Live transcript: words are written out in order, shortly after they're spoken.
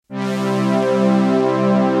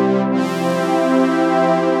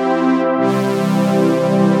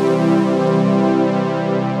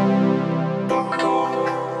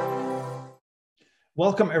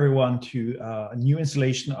Welcome everyone to a new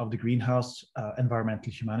installation of the Greenhouse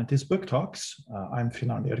Environmental Humanities Book Talks. I'm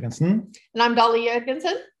Finan Jørgensen. And I'm Dolly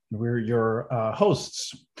Jørgensen. We're your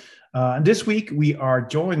hosts. And this week we are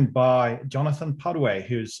joined by Jonathan Padwe,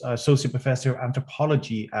 who's Associate Professor of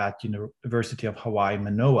Anthropology at University of Hawaii,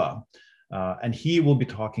 Manoa. And he will be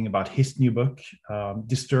talking about his new book,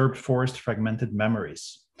 Disturbed Forest Fragmented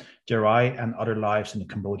Memories, Jarai and Other Lives in the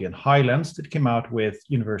Cambodian Highlands, that came out with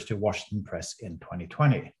University of Washington Press in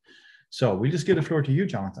 2020. So we'll just give the floor to you,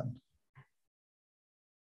 Jonathan.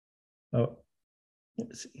 Oh,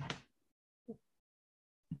 let's see.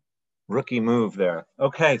 Rookie move there.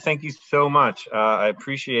 Okay, thank you so much. I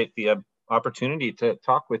appreciate the opportunity to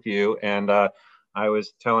talk with you. And I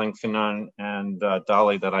was telling Finan and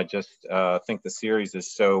Dolly that I just think the series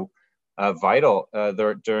is so vital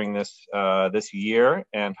during this year,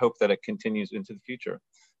 and hope that it continues into the future.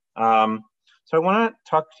 So I want to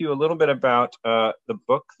talk to you a little bit about the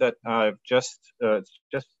book that I've just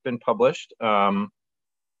been published, and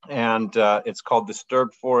it's called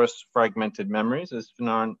Disturbed Forest Fragmented Memories, as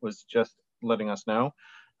Finan was just letting us know.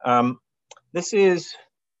 This is,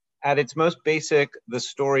 at its most basic, the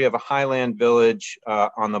story of a highland village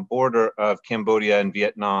on the border of Cambodia and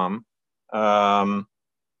Vietnam,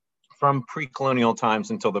 from pre-colonial times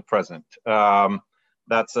until the present.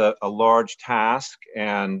 That's a large task,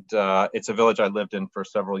 and it's a village I lived in for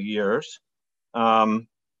several years.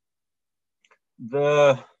 That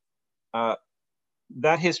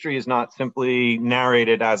history is not simply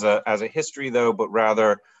narrated as a history, though, but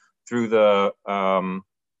rather through the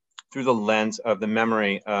lens of the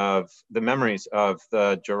memories of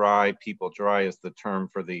the Jarai people. Jarai is the term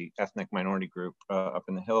for the ethnic minority group up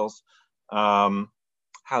in the hills.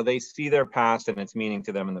 How they see their past and its meaning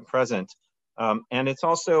to them in the present. And it's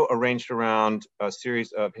also arranged around a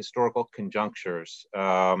series of historical conjunctures,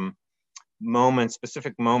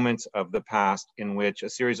 specific moments of the past in which a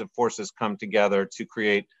series of forces come together to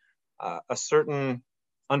create a certain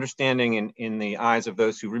understanding in the eyes of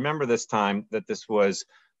those who remember this time, that this was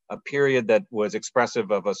a period that was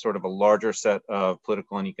expressive of a sort of a larger set of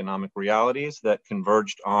political and economic realities that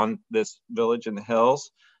converged on this village in the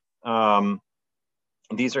hills.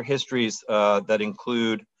 These are histories that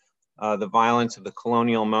include the violence of the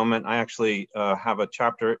colonial moment. I actually have a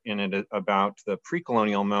chapter in it about the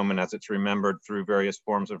pre-colonial moment as it's remembered through various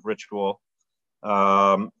forms of ritual.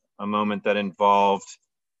 A moment that involved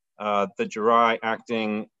the Jarai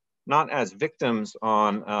acting not as victims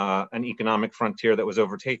on an economic frontier that was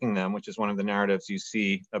overtaking them, which is one of the narratives you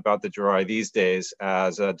see about the Jarai these days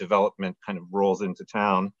as development kind of rolls into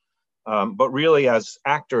town. But really as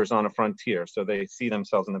actors on a frontier. So they see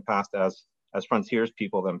themselves in the past as frontiers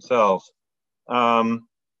people themselves.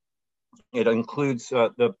 It includes,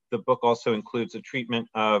 the book also includes a treatment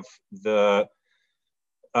of the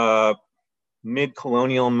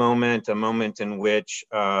mid-colonial moment, a moment in which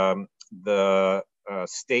the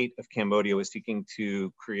state of Cambodia was seeking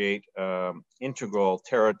to create integral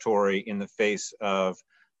territory in the face of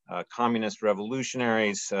communist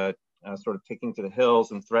revolutionaries, sort of taking to the hills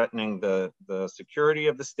and threatening the security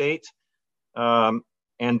of the state. And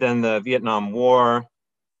then the Vietnam War,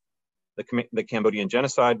 the Cambodian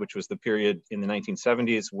genocide, which was the period in the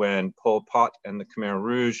 1970s when Pol Pot and the Khmer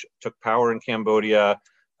Rouge took power in Cambodia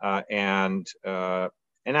and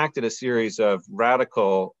enacted a series of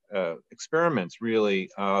radical experiments, really,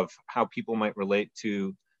 of how people might relate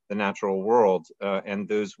to the natural world. And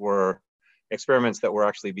those were experiments that were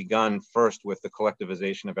actually begun first with the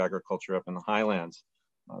collectivization of agriculture up in the highlands.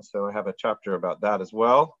 So I have a chapter about that as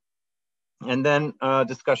well. And then a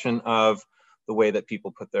discussion of the way that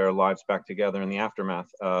people put their lives back together in the aftermath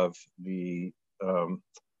of the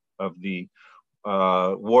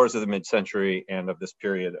wars of the mid-century and of this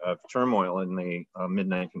period of turmoil in the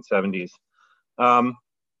mid-1970s.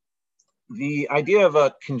 The idea of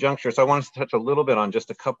a conjuncture, so I wanted to touch a little bit on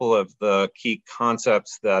just a couple of the key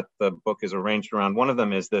concepts that the book is arranged around. One of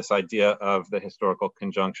them is this idea of the historical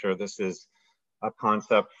conjuncture. This is a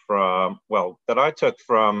concept that I took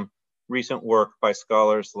from recent work by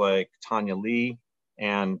scholars like Tanya Lee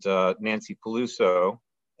and Nancy Peluso.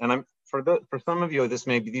 And for some of you, these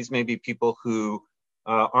may be people who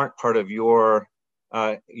aren't part of your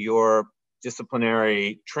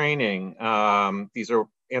disciplinary training. These are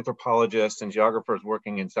anthropologists and geographers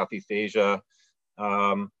working in Southeast Asia.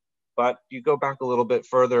 But you go back a little bit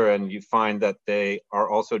further and you find that they are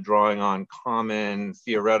also drawing on common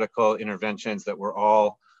theoretical interventions that we're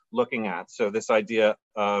all looking at. So this idea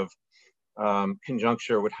of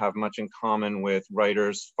conjuncture would have much in common with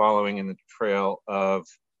writers following in the trail of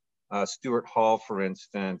Stuart Hall, for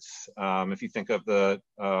instance. If you think of the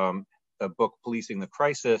a book, Policing the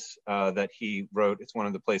Crisis, that he wrote. It's one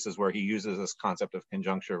of the places where he uses this concept of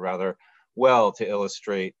conjuncture rather well to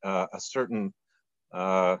illustrate a certain,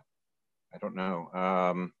 I don't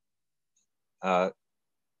know, a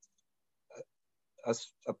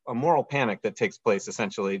moral panic that takes place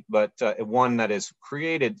essentially, but one that is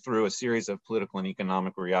created through a series of political and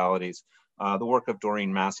economic realities. The work of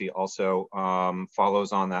Doreen Massey also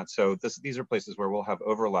follows on that. So these are places where we'll have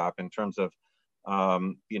overlap in terms of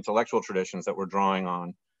the intellectual traditions that we're drawing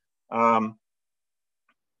on.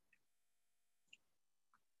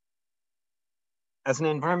 As an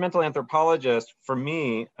environmental anthropologist, for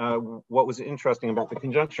me, what was interesting about the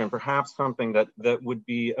conjunction, and perhaps something that would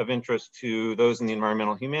be of interest to those in the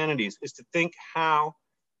environmental humanities, is to think how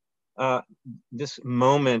this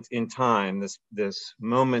moment in time, this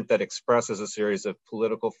moment that expresses a series of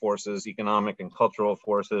political forces, economic and cultural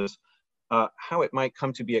forces, how it might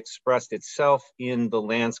come to be expressed itself in the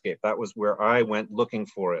landscape. That was where I went looking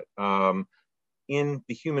for it, in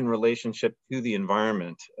the human relationship to the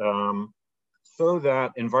environment. So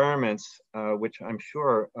that environments, which I'm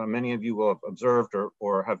sure many of you will have observed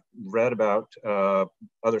or have read about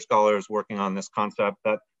other scholars working on this concept,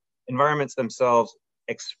 that environments themselves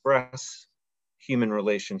express human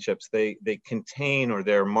relationships. They contain, or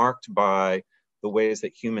they're marked by, the ways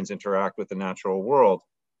that humans interact with the natural world.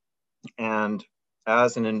 And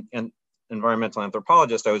as an environmental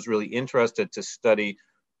anthropologist, I was really interested to study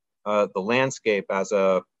the landscape as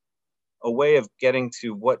a way of getting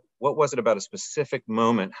to what was it about a specific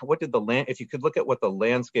moment? What did if you could look at what the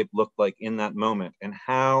landscape looked like in that moment and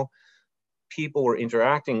how people were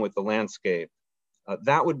interacting with the landscape,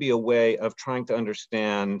 that would be a way of trying to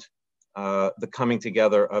understand the coming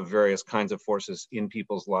together of various kinds of forces in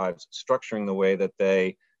people's lives, structuring the way that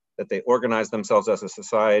they organized themselves as a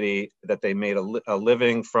society, that they made a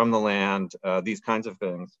living from the land, these kinds of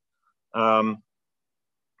things.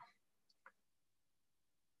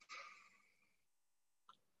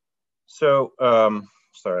 So,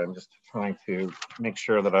 sorry, I'm just trying to make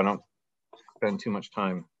sure that I don't spend too much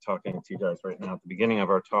time talking to you guys right now at the beginning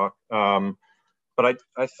of our talk. But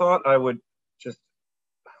I thought I would just,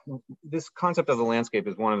 this concept of the landscape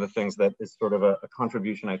is one of the things that is sort of a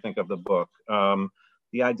contribution, I think, of the book.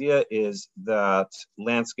 The idea is that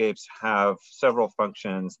landscapes have several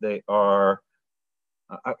functions. They are,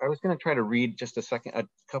 I was going to try to read just a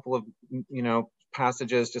couple of,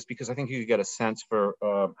 passages, just because I think you could get a sense for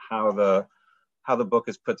how the book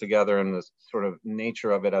is put together and the sort of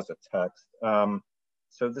nature of it as a text.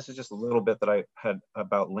 So this is just a little bit that I had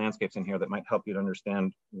about landscapes in here that might help you to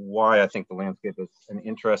understand why I think the landscape is an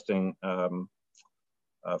interesting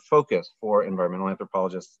focus for environmental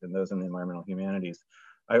anthropologists and those in the environmental humanities.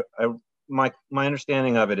 My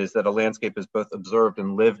understanding of it is that a landscape is both observed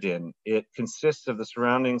and lived in. It consists of the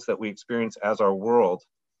surroundings that we experience as our world.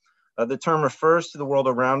 The term refers to the world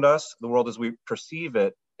around us, the world as we perceive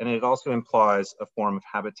it, and it also implies a form of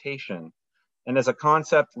habitation. And as a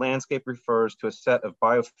concept, landscape refers to a set of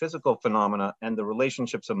biophysical phenomena and the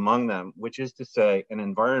relationships among them, which is to say, an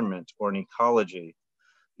environment or an ecology.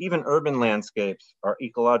 Even urban landscapes are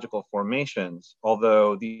ecological formations,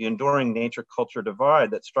 although the enduring nature-culture divide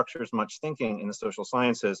that structures much thinking in the social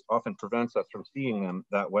sciences often prevents us from seeing them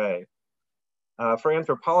that way. For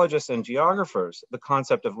anthropologists and geographers, the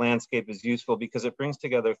concept of landscape is useful because it brings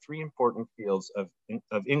together three important fields of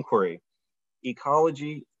inquiry: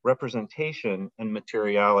 ecology, representation, and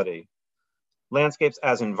materiality. Landscapes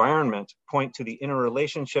as environment point to the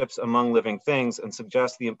interrelationships among living things and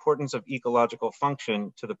suggest the importance of ecological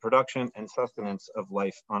function to the production and sustenance of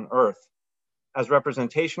life on Earth. As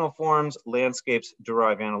representational forms, landscapes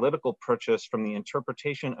derive analytical purchase from the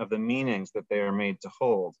interpretation of the meanings that they are made to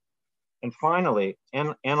hold. And finally,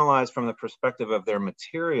 analyzed from the perspective of their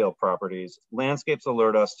material properties, landscapes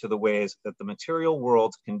alert us to the ways that the material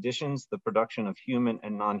world conditions the production of human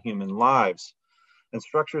and non-human lives and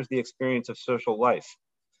structures the experience of social life.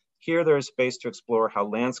 Here there is space to explore how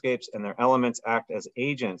landscapes and their elements act as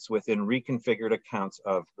agents within reconfigured accounts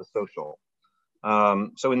of the social.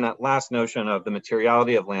 So in that last notion of the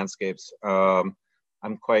materiality of landscapes, I'm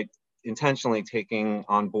quite intentionally taking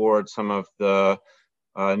on board some of the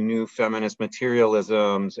new feminist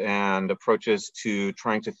materialisms and approaches to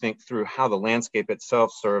trying to think through how the landscape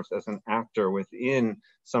itself serves as an actor within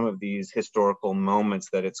some of these historical moments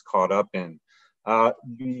that it's caught up in.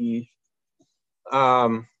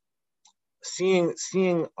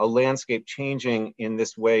 Seeing a landscape changing in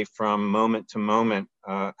this way from moment to moment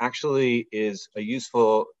actually is a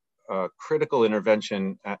useful critical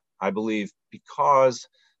intervention, I believe, because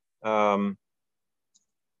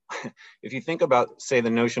if you think about, say, the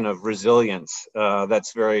notion of resilience,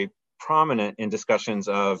 that's very prominent in discussions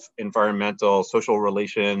of environmental, social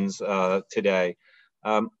relations today.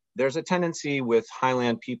 There's a tendency with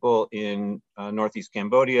highland people in Northeast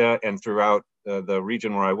Cambodia and throughout the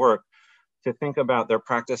region where I work to think about their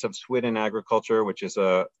practice of swidden agriculture, which is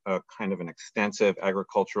a kind of an extensive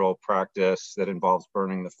agricultural practice that involves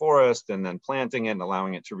burning the forest and then planting it and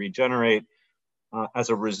allowing it to regenerate as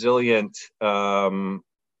a resilient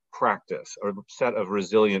practice or set of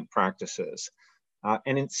resilient practices.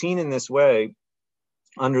 And it's seen in this way,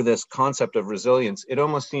 under this concept of resilience, it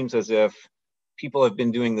almost seems as if people have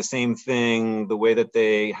been doing the same thing the way that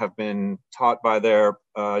they have been taught by their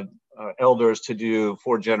elders to do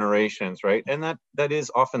for generations, right? And that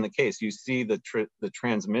is often the case. You see the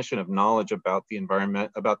transmission of knowledge about the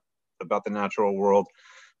environment, about the natural world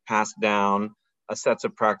passed down, sets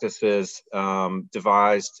of practices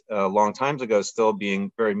devised long times ago still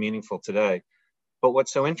being very meaningful today. But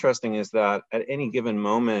what's so interesting is that at any given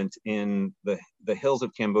moment in the hills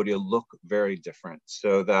of Cambodia look very different.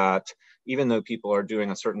 So that even though people are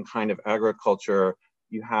doing a certain kind of agriculture,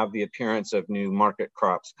 you have the appearance of new market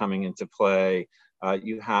crops coming into play.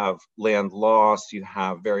 You have land loss, you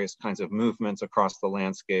have various kinds of movements across the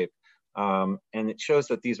landscape. And it shows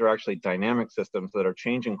that these are actually dynamic systems that are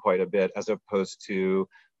changing quite a bit as opposed to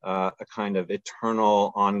a kind of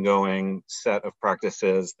eternal ongoing set of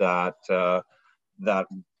practices that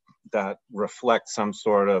reflect some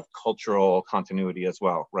sort of cultural continuity as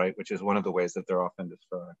well, right? Which is one of the ways that they're often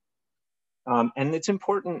described. And it's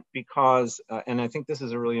important because, and I think this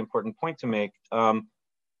is a really important point to make,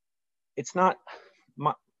 it's not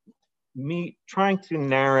me trying to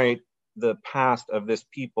narrate the past of this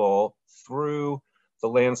people through the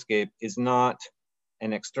landscape is not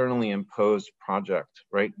an externally imposed project,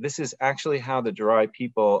 right? This is actually how the Jarai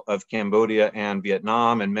people of Cambodia and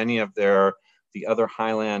Vietnam and many of the other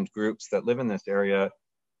highland groups that live in this area,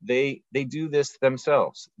 they do this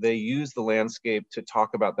themselves. They use the landscape to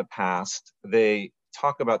talk about the past. They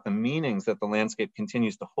talk about the meanings that the landscape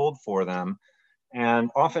continues to hold for them.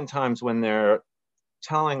 And oftentimes when they're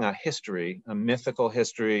telling a history, a mythical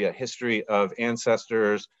history, a history of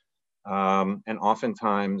ancestors, and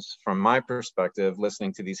oftentimes from my perspective,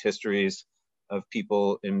 listening to these histories of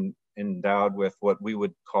people endowed with what we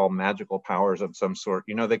would call magical powers of some sort,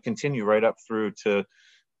 you know, they continue right up through to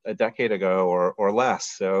a decade ago or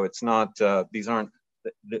less. So it's not, these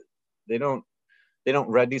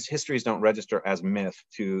histories don't register as myth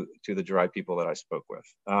to the Jarai people that I spoke with.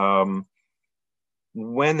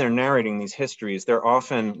 When they're narrating these histories, they're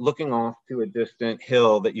often looking off to a distant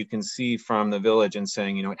hill that you can see from the village and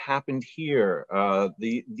saying, you know, it happened here.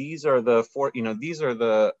 These are the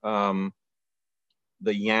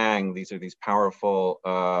yang, these are these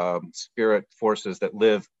powerful spirit forces that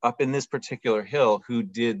live up in this particular hill who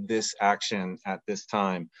did this action at this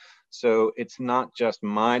time. So it's not just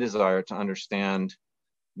my desire to understand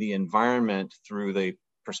the environment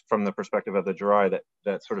from the perspective of the Jarai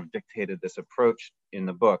that sort of dictated this approach in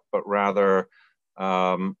the book, but rather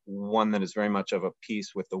one that is very much of a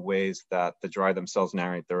piece with the ways that the Jarai themselves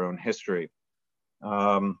narrate their own history.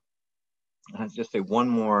 I'll just say one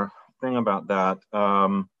more thing about that,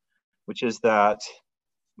 which is that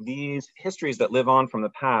these histories that live on from the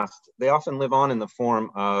past, they often live on in the form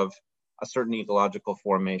of a certain ecological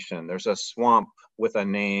formation. There's a swamp with a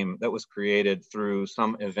name that was created through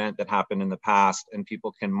some event that happened in the past, and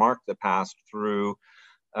people can mark the past through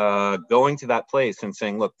going to that place and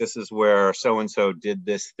saying, look, this is where so-and-so did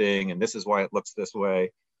this thing, and this is why it looks this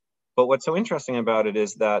way. But what's so interesting about it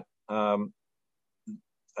is that,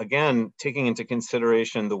 again, taking into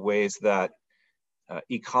consideration the ways that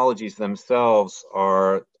ecologies themselves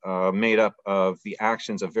are made up of the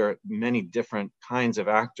actions of very many different kinds of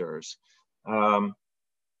actors.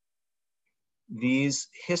 These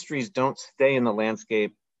histories don't stay in the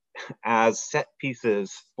landscape as set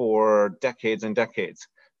pieces for decades and decades.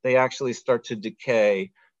 They actually start to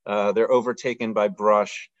decay. They're overtaken by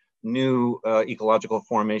brush. New ecological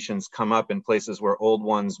formations come up in places where old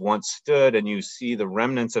ones once stood, and you see the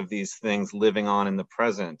remnants of these things living on in the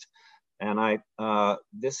present. And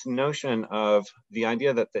this notion of the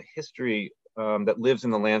idea that the history that lives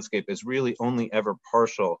in the landscape is really only ever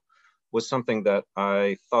partial was something that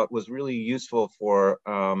I thought was really useful for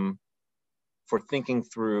thinking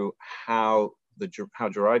through how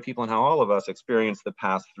Jarai people and how all of us experience the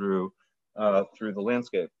past through the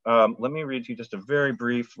landscape. Let me read you just a very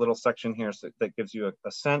brief little section here that gives you a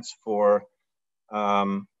sense for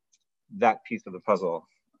that piece of the puzzle.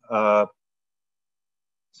 So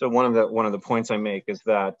one of the points I make is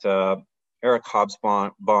that Eric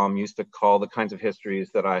Hobsbawm used to call the kinds of histories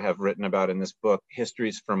that I have written about in this book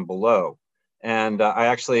histories from below. And I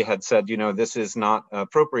actually had said, this is not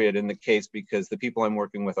appropriate in the case because the people I'm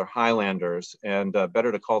working with are Highlanders, and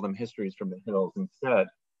better to call them histories from the hills instead.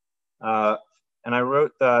 And I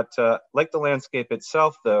wrote that, like the landscape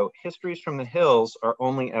itself, though, histories from the hills are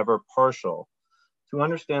only ever partial. To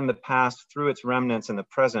understand the past through its remnants in the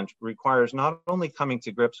present requires not only coming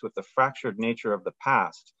to grips with the fractured nature of the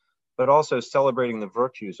past, but also celebrating the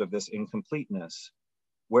virtues of this incompleteness.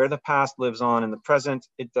 Where the past lives on in the present,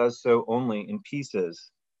 it does so only in pieces.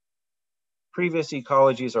 Previous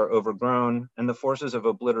ecologies are overgrown, and the forces of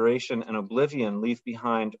obliteration and oblivion leave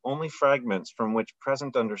behind only fragments from which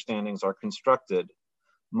present understandings are constructed.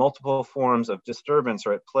 Multiple forms of disturbance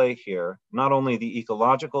are at play here, not only the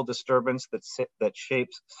ecological disturbance that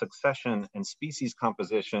shapes succession and species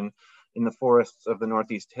composition in the forests of the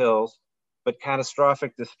Northeast Hills, but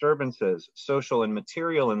catastrophic disturbances, social and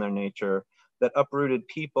material in their nature, that uprooted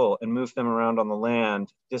people and moved them around on the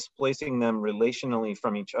land, displacing them relationally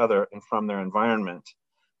from each other and from their environment.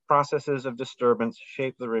 Processes of disturbance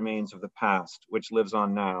shape the remains of the past, which lives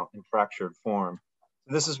on now in fractured form.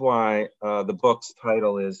 This is why the book's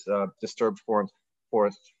title is Disturbed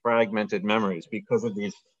Forests, Fragmented Memories, because of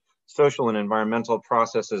these social and environmental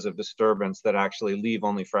processes of disturbance that actually leave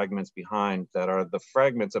only fragments behind, that are the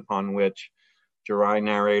fragments upon which Jurai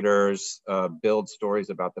narrators build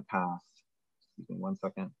stories about the past. Excuse me 1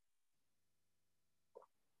 second.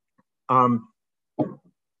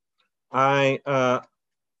 I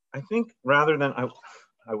think rather than I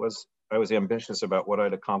was ambitious about what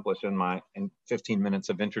I'd accomplish in 15 minutes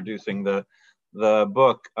of introducing the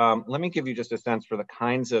book. Let me give you just a sense for the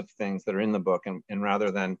kinds of things that are in the book, and rather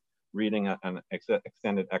than reading an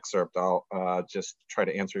extended excerpt, I'll just try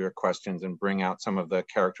to answer your questions and bring out some of the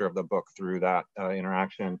character of the book through that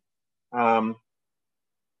interaction.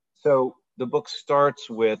 So the book starts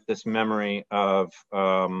with this memory of,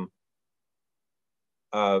 there's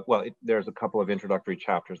a couple of introductory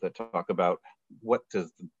chapters that talk about what does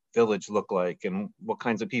the village look like and what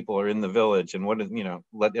kinds of people are in the village, and what is,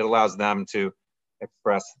 it allows them to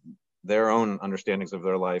express their own understandings of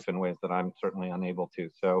their life in ways that I'm certainly unable to.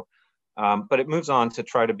 So, but it moves on to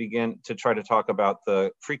try to talk about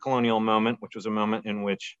the pre-colonial moment, which was a moment in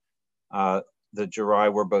which the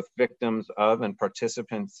Jurai were both victims of and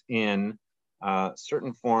participants in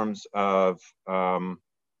certain forms of,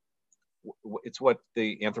 it's what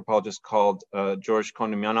the anthropologist called, George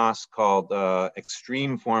Kondomianos called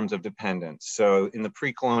extreme forms of dependence. So in the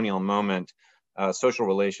pre-colonial moment, social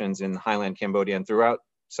relations in Highland Cambodia and throughout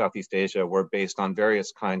Southeast Asia were based on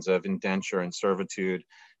various kinds of indenture and servitude.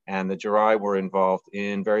 And the Jurai were involved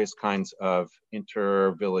in various kinds of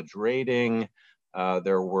inter-village raiding.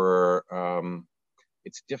 There were,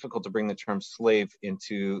 it's difficult to bring the term slave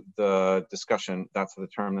into the discussion. That's the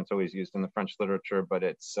term that's always used in the French literature, but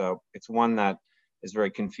it's one that is very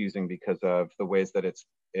confusing because of the ways that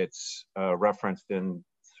it's referenced in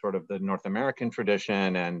sort of the North American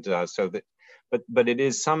tradition. And but it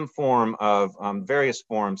is some form of various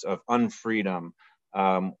forms of unfreedom,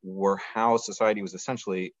 were how society was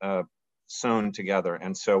essentially sewn together.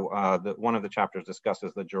 And so one of the chapters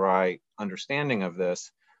discusses the Jurai understanding of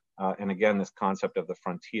this, and again, this concept of the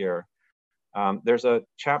frontier. There's a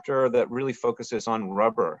chapter that really focuses on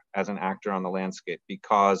rubber as an actor on the landscape,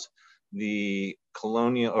 because the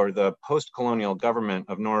colonial or the post-colonial government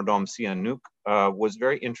of Norodom Sihanouk was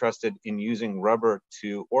very interested in using rubber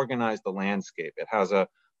to organize the landscape. It has a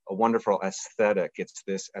wonderful aesthetic. It's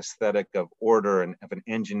this aesthetic of order and of an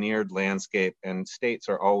engineered landscape, and states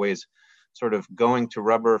are always sort of going to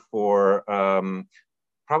rubber for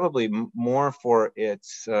probably more for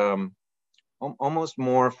its, almost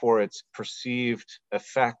more for its perceived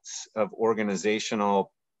effects of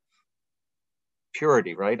organizational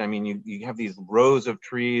purity, right? I mean, you have these rows of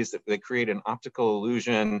trees that they create an optical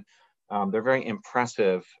illusion. They're very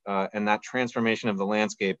impressive, and that transformation of the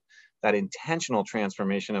landscape, that intentional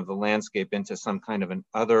transformation of the landscape into some kind of an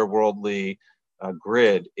otherworldly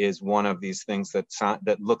grid, is one of these things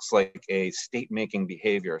that looks like a state-making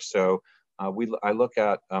behavior. So I look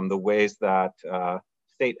at the ways that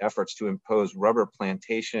state efforts to impose rubber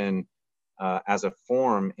plantation as a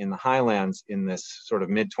form in the highlands in this sort of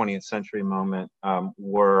mid-20th century moment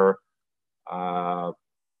were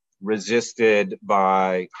resisted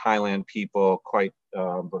by highland people quite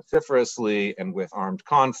vociferously and with armed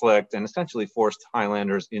conflict, and essentially forced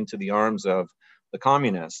highlanders into the arms of the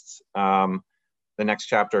communists. The next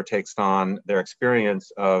chapter takes on their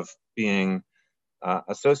experience of being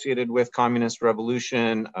associated with communist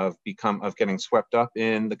revolution, of getting swept up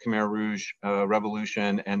in the Khmer Rouge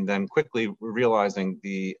revolution, and then quickly realizing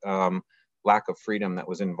the lack of freedom that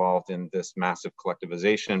was involved in this massive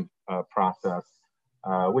collectivization process,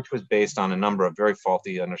 which was based on a number of very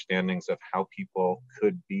faulty understandings of how people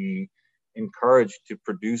could be encouraged to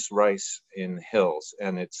produce rice in the hills.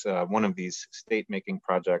 And it's one of these state-making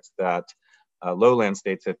projects that lowland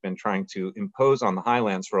states have been trying to impose on the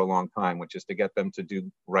highlands for a long time, which is to get them to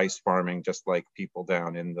do rice farming just like people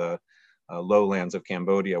down in the lowlands of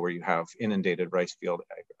Cambodia, where you have inundated rice field,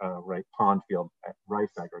 pond field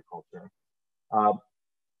rice agriculture.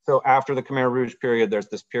 So after the Khmer Rouge period, there's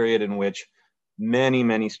this period in which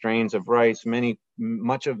many strains of rice,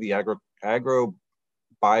 much of the agro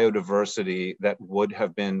biodiversity that would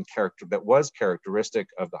have been was characteristic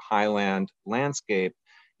of the highland landscape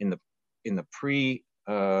in the pre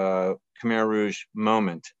Khmer Rouge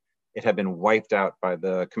moment, it had been wiped out by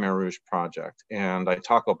the Khmer Rouge project. And I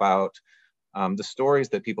talk about the stories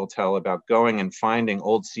that people tell about going and finding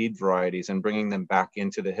old seed varieties and bringing them back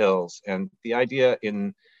into the hills. And the idea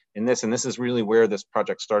in this, and this is really where this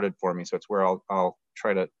project started for me, so it's where I'll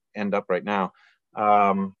try to end up right now.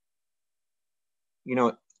 You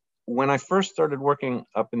know, when I first started working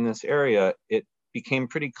up in this area, it became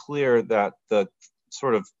pretty clear that the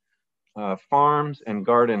sort of farms and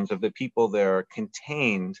gardens of the people there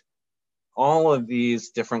contained all of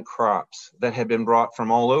these different crops that had been brought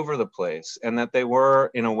from all over the place, and that they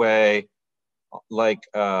were, in a way, like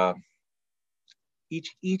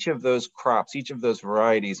each of those crops, each of those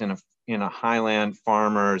varieties in a highland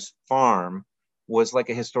farmer's farm was like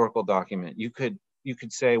a historical document. You could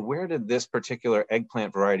say, where did this particular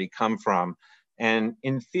eggplant variety come from? And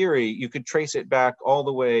in theory, you could trace it back all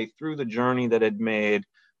the way through the journey that it made,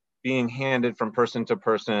 being handed from person to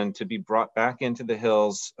person to be brought back into the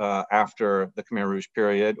hills after the Khmer Rouge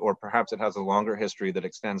period, or perhaps it has a longer history that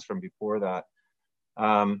extends from before that.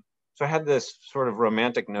 So I had this sort of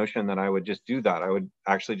romantic notion that I would just do that. I would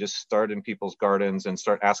actually just start in people's gardens and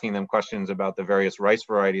start asking them questions about the various rice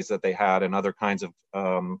varieties that they had and other kinds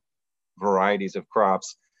of varieties of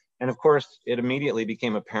crops. And of course, it immediately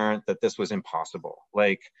became apparent that this was impossible.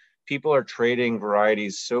 Like, people are trading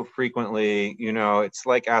varieties so frequently, you know, it's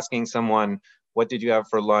like asking someone, what did you have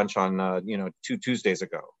for lunch on, 2 Tuesdays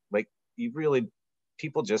ago? Like,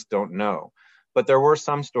 people just don't know. But there were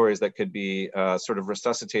some stories that could be sort of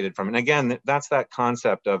resuscitated from. And again, that's that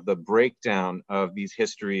concept of the breakdown of these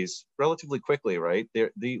histories relatively quickly, right?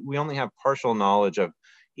 We only have partial knowledge of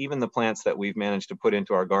even the plants that we've managed to put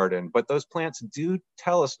into our garden, but those plants do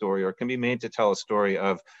tell a story, or can be made to tell a story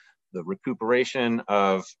of the recuperation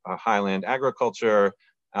of highland agriculture.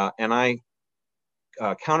 And I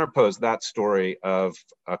counterpose that story of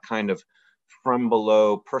a kind of from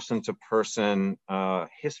below, person to person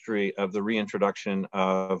history of the reintroduction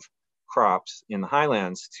of crops in the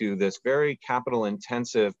highlands to this very capital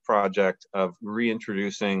intensive project of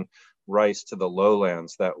reintroducing rice to the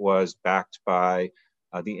lowlands that was backed by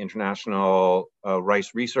the International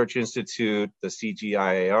Rice Research Institute, the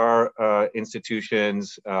CGIAR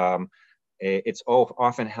institutions. It's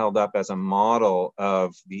often held up as a model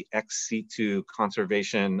of the ex situ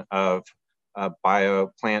conservation of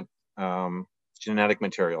plant genetic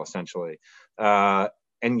material, essentially.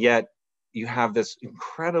 And yet you have this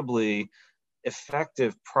incredibly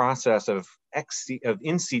effective process of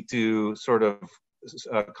in situ sort of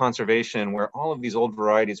conservation, where all of these old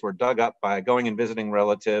varieties were dug up by going and visiting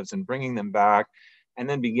relatives and bringing them back, and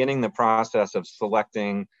then beginning the process of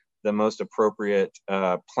selecting the most appropriate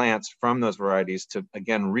plants from those varieties to,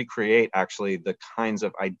 again, recreate actually the kinds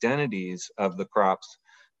of identities of the crops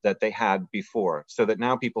that they had before, so that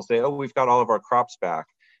now people say, oh, we've got all of our crops back.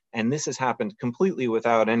 And this has happened completely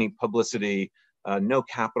without any publicity, no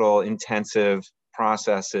capital intensive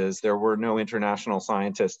processes. There were no international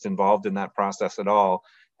scientists involved in that process at all.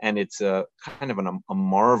 And it's a kind of a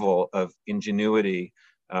marvel of ingenuity,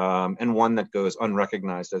 and one that goes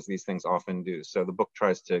unrecognized, as these things often do. So the book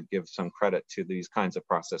tries to give some credit to these kinds of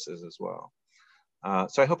processes as well.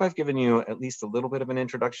 So I hope I've given you at least a little bit of an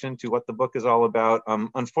introduction to what the book is all about.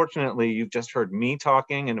 Unfortunately, you've just heard me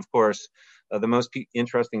talking, and of course, the most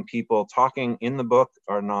interesting people talking in the book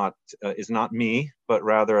is not me, but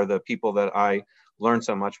rather the people that I learned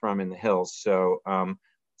so much from in the hills. So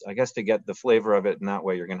I guess to get the flavor of it in that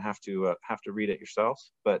way, you're going to have to read it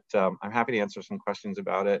yourselves. But I'm happy to answer some questions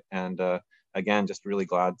about it, and again, just really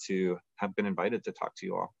glad to have been invited to talk to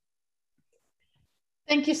you all.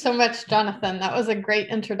 Thank you so much, Jonathan. That was a great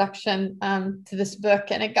introduction to this book.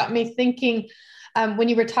 And it got me thinking when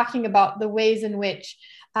you were talking about the ways in which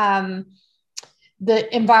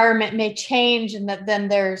the environment may change, and that then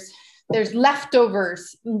there's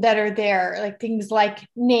leftovers that are there, like things like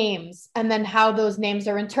names, and then how those names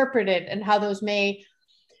are interpreted and how those may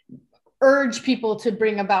urge people to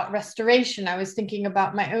bring about restoration. I was thinking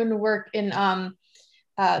about my own work in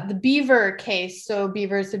the beaver case. So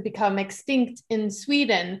beavers had become extinct in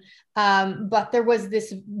Sweden, but there was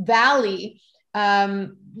this valley,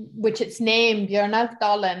 which its name,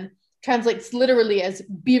 Björnalfdalen, translates literally as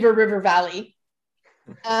Beaver River Valley.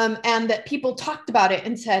 And that people talked about it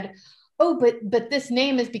and said, oh, but this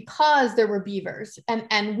name is because there were beavers,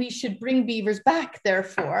 and we should bring beavers back,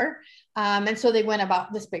 therefore. And so they went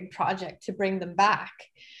about this big project to bring them back.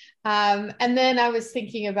 And then I was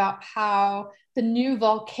thinking about how the new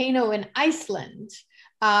volcano in Iceland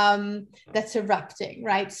that's erupting,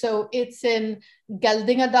 right? So it's in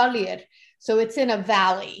Geldingadalur. So it's in a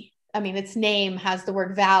valley. I mean, its name has the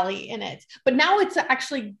word valley in it, but now it's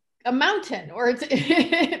actually a mountain, or it's,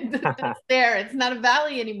 it's there. It's not a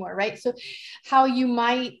valley anymore, right? So how you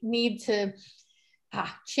might need to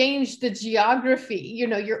change the geography, you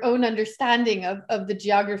know, your own understanding of the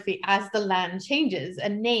geography as the land changes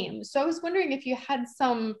and names. So I was wondering if you had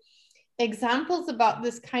some examples about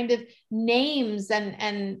this kind of names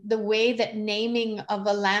and the way that naming of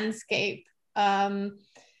a landscape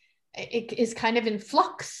it is kind of in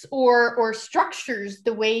flux, or structures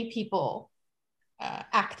the way people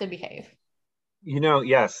act and behave. You know,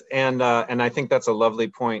 yes, and I think that's a lovely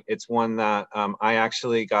point. It's one that I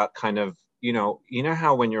actually got kind of, you know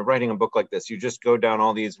how when you're writing a book like this, you just go down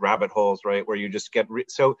all these rabbit holes, right? Where you just get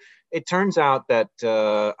so it turns out that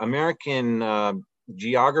American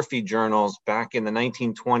geography journals back in the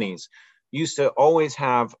 1920s used to always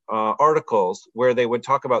have articles where they would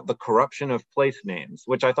talk about the corruption of place names,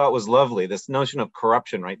 which I thought was lovely. This notion of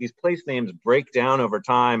corruption, right? These place names break down over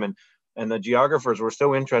time, and the geographers were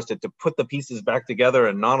so interested to put the pieces back together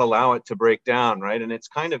and not allow it to break down, right? And it's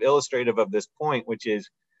kind of illustrative of this point, which is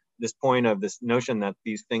this point of this notion that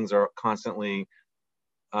these things are constantly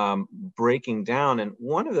breaking down. And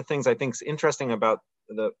one of the things I think is interesting about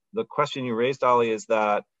the question you raised, Dolly, is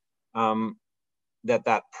that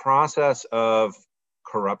that process of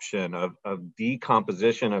corruption, of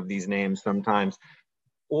decomposition of these names sometimes,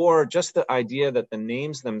 or just the idea that the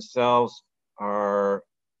names themselves are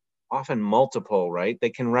often multiple, right?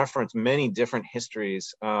 They can reference many different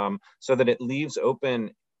histories, so that it leaves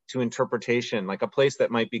open to interpretation. Like a place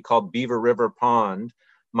that might be called Beaver River Pond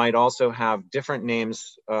might also have different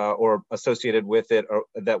names or associated with it, or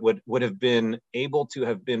that would have been able to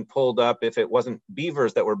have been pulled up if it wasn't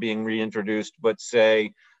beavers that were being reintroduced, but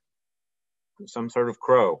say some sort of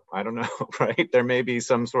crow. I don't know, right? There may be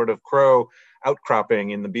some sort of crow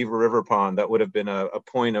outcropping in the Beaver River Pond that would have been a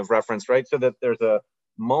point of reference, right? So that there's a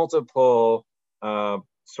multiple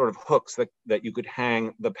sort of hooks that you could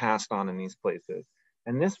hang the past on in these places.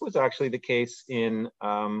 And this was actually the case in,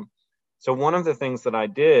 so one of the things that I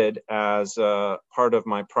did as part of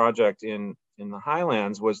my project in the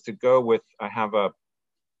Highlands was to go with,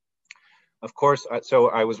 so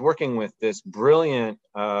I was working with this brilliant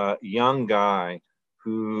young guy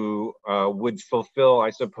who would fulfill, I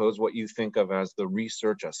suppose, what you think of as the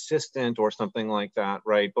research assistant or something like that,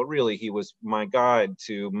 right? But really, he was my guide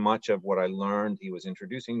to much of what I learned. He was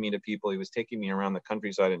introducing me to people. He was taking me around the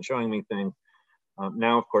countryside and showing me things.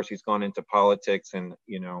 Now, of course, he's gone into politics and,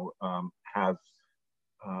 I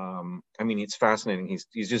mean, it's fascinating.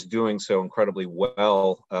 He's just doing so incredibly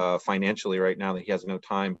well financially right now that he has no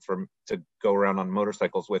time to go around on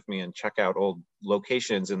motorcycles with me and check out old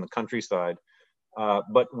locations in the countryside.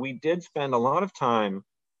 But we did spend a lot of time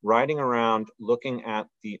riding around looking at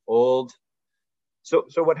the old. So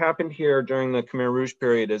what happened here during the Khmer Rouge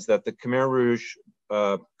period is that the Khmer Rouge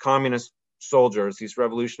communist soldiers, these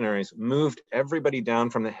revolutionaries, moved everybody down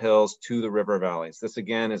from the hills to the river valleys. This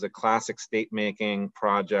again is a classic state-making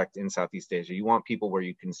project in Southeast Asia. You want people where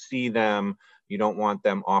you can see them. You don't want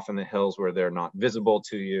them off in the hills where they're not visible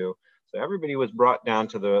to you. So everybody was brought down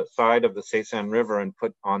to the side of the Sesan River and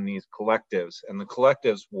put on these collectives. And the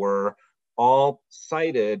collectives were all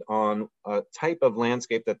sited on a type of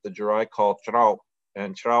landscape that the Jirai call Chirao.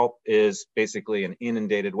 And Chirao is basically an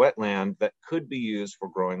inundated wetland that could be used for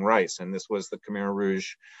growing rice. And this was the Khmer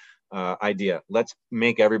Rouge idea. Let's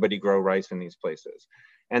make everybody grow rice in these places.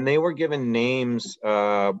 And they were given names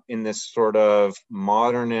in this sort of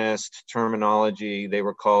modernist terminology. They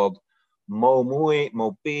were called Mo Mui,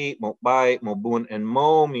 Mo Pi, Mo Bai, Mo Bun. And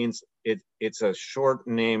Mo means it's a short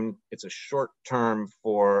name. It's a short term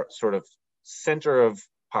for sort of center of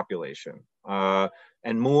population.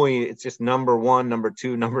 And Mui, it's just number 1, number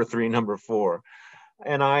 2, number 3, number 4.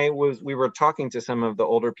 And we were talking to some of the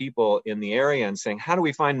older people in the area and saying, how do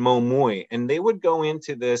we find Mo Mui? And they would go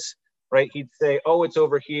into this, right? He'd say, oh, it's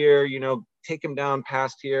over here, take him down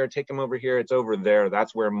past here, take him over here, it's over there.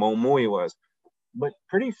 That's where Mo Mui was. but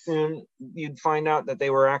pretty soon you'd find out that they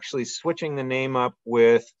were actually switching the name up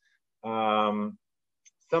with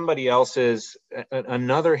somebody else's,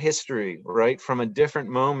 another history, right, from a different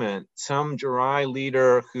moment, some Jarai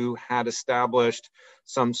leader who had established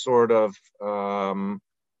some sort of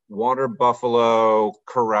water buffalo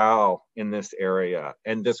corral in this area.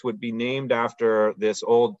 And this would be named after this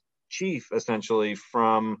old chief, essentially,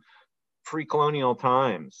 from pre-colonial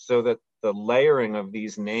times, so that the layering of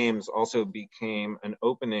these names also became an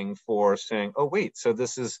opening for saying, oh, wait, so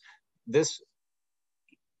this,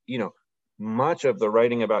 you know, much of the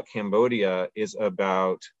writing about Cambodia is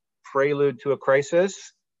about prelude to a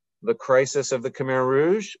crisis, the crisis of the Khmer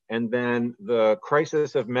Rouge, and then the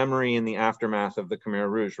crisis of memory in the aftermath of the Khmer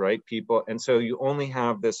Rouge, right? People, and so you only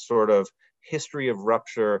have this sort of history of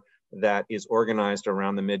rupture that is organized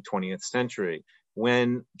around the mid-20th century.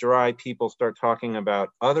 When Jarai people start talking about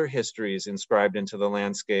other histories inscribed into the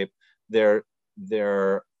landscape, they're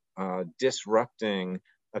disrupting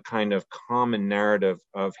a kind of common narrative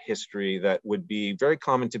of history that would be very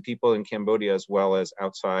common to people in Cambodia as well as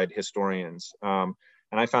outside historians. And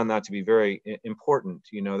I found that to be very important,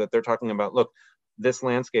 you know, that they're talking about, look, this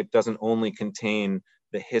landscape doesn't only contain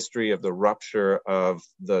the history of the rupture of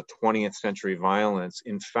the 20th century violence.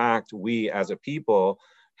 In fact, we as a people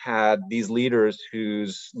had these leaders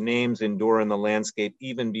whose names endure in the landscape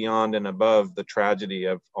even beyond and above the tragedy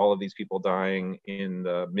of all of these people dying in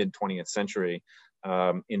the mid 20th century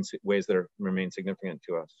in ways that remain significant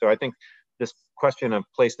to us. So I think this question of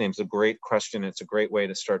place names is a great question. It's a great way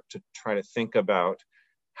to start to try to think about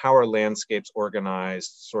how are landscapes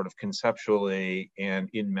organized sort of conceptually and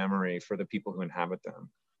in memory for the people who inhabit them.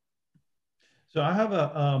 So I have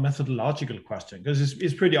a methodological question, because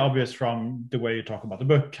it's pretty obvious from the way you talk about the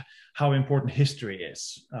book how important history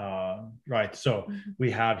is, right? So we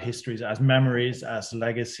have histories as memories, as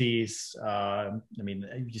legacies. I mean,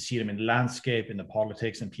 you see them in the landscape, in the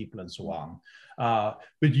politics and people and so on.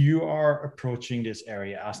 But you are approaching this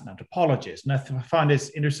area as an anthropologist. And I find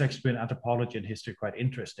this intersection between anthropology and history quite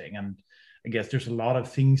interesting. And I guess there's a lot of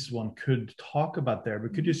things one could talk about there.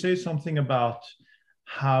 But could you say something about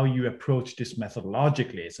how you approach this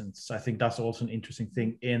methodologically, since I think that's also an interesting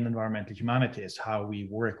thing in environmental humanities, how we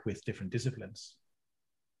work with different disciplines?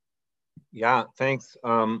 Yeah, thanks.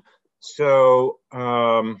 I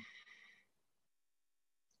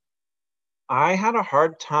had a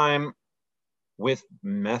hard time with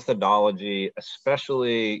methodology,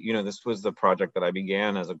 especially, you know, this was the project that I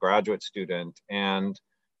began as a graduate student, and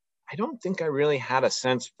I don't think I really had a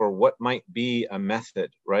sense for what might be a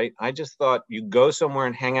method, right? I just thought you go somewhere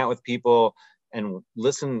and hang out with people and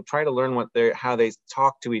listen, try to learn how they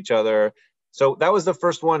talk to each other. So that was the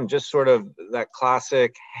first one, just sort of that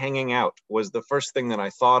classic hanging out was the first thing that I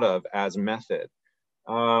thought of as method.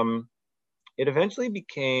 It eventually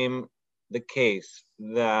became the case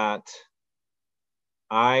that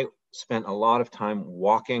I spent a lot of time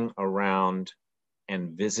walking around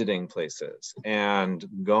and visiting places and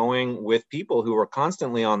going with people who were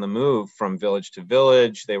constantly on the move from village to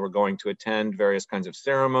village. They were going to attend various kinds of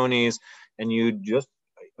ceremonies, and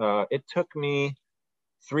it took me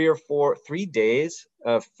 3 days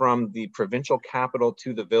from the provincial capital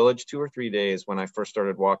to the village, 2 or 3 days when I first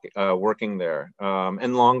started working there,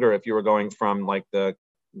 and longer if you were going from like from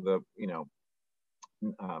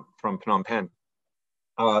Phnom Penh.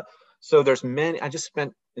 So there's I just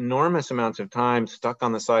spent enormous amounts of time stuck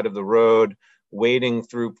on the side of the road, wading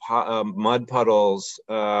through mud puddles,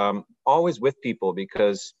 always with people,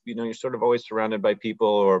 because, you know, you're sort of always surrounded by people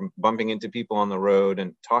or bumping into people on the road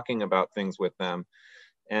and talking about things with them.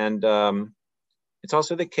 And it's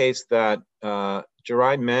also the case that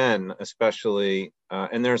Jarai men, especially,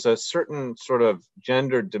 and there's a certain sort of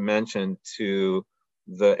gendered dimension to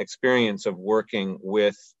the experience of working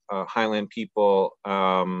with Highland people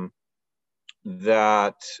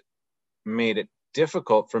that made it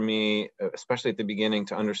difficult for me, especially at the beginning,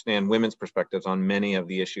 to understand women's perspectives on many of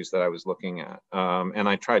the issues that I was looking at. And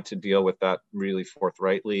I tried to deal with that really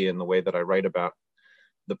forthrightly in the way that I write about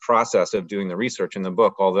the process of doing the research in the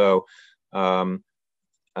book. Although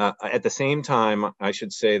at the same time, I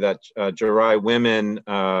should say that Jarai women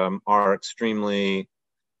are extremely,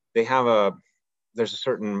 they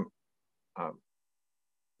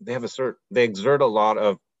exert a lot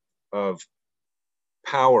of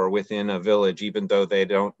power within a village, even though they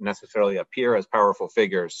don't necessarily appear as powerful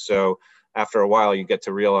figures. So after a while, you get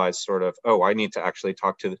to realize sort of, oh, I need to actually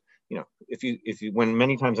talk to, when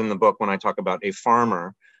many times in the book, when I talk about a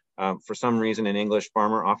farmer, For some reason in English,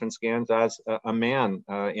 farmer often scans as a man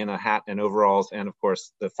in a hat and overalls. And of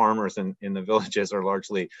course, the farmers in the villages are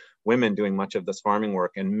largely women doing much of this farming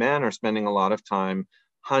work. And men are spending a lot of time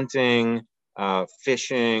hunting,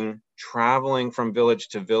 fishing, traveling from village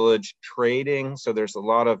to village, trading. So there's a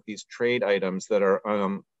lot of these trade items that are,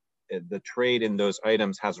 the trade in those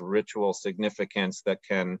items has ritual significance that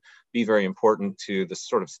can be very important to the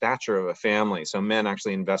sort of stature of a family. So men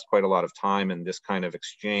actually invest quite a lot of time in this kind of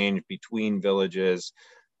exchange between villages.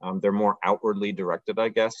 They're more outwardly directed, I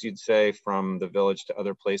guess you'd say, from the village to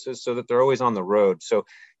other places, so that they're always on the road. So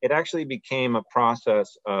it actually became a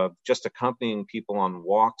process of just accompanying people on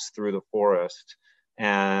walks through the forest,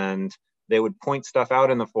 and they would point stuff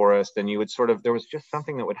out in the forest, and you would sort of, there was just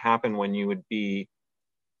something that would happen when you would be,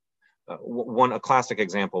 a classic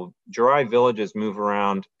example, Jirai villages move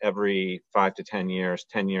around every 5 to 10 years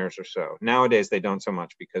or so. Nowadays, they don't so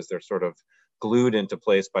much because they're sort of glued into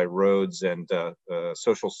place by roads and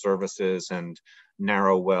social services and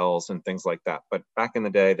narrow wells and things like that. But back in the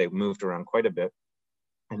day, they moved around quite a bit,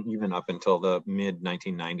 and even up until the mid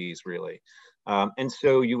 1990s, really. And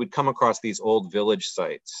so you would come across these old village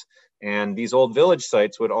sites. And these old village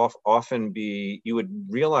sites would often be, you would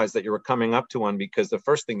realize that you were coming up to one because the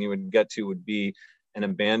first thing you would get to would be an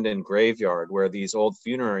abandoned graveyard where these old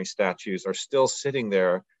funerary statues are still sitting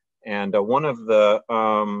there. And one of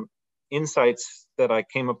the insights that I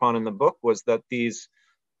came upon in the book was that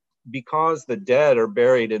because the dead are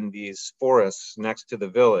buried in these forests next to the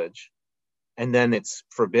village, and then it's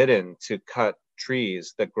forbidden to cut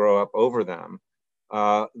trees that grow up over them,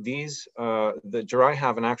 the Jirai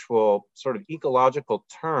have an actual sort of ecological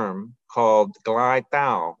term called Glai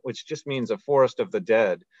Tao, which just means a forest of the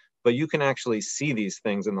dead. But you can actually see these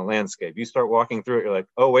things in the landscape. You start walking through it, you're like,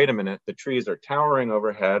 oh, wait a minute, the trees are towering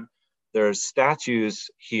overhead. There's statues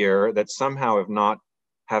here that somehow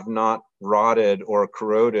have not rotted or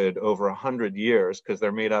corroded over 100 years because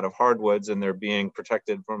they're made out of hardwoods and they're being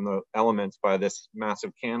protected from the elements by this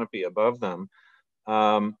massive canopy above them.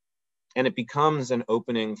 And it becomes an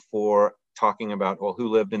opening for talking about, well, who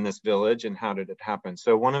lived in this village and how did it happen?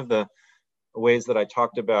 So one of the ways that I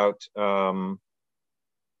talked about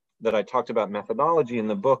methodology in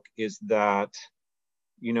the book is that,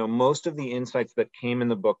 you know, most of the insights that came in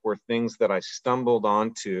the book were things that I stumbled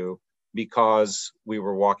onto because we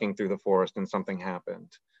were walking through the forest and something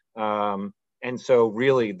happened. And so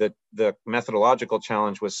really the methodological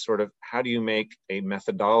challenge was sort of, how do you make a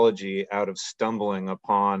methodology out of stumbling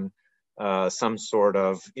upon some sort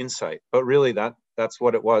of insight? But really that's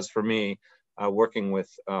what it was for me, working with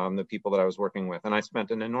the people that I was working with. And I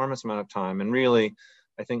spent an enormous amount of time, and really,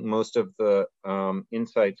 I think most of the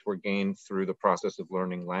insights were gained through the process of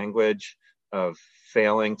learning language, of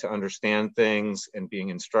failing to understand things and being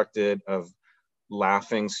instructed, of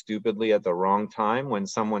laughing stupidly at the wrong time when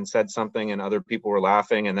someone said something and other people were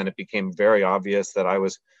laughing, and then it became very obvious that I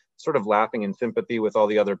was sort of laughing in sympathy with all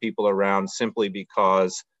the other people around simply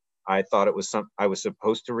because I thought I was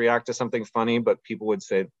supposed to react to something funny, but people would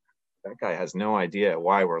say, that guy has no idea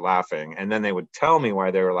why we're laughing. And then they would tell me why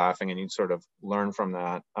they were laughing, and you'd sort of learn from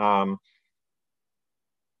that.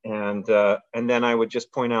 And then I would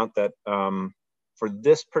just point out that for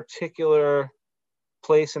this particular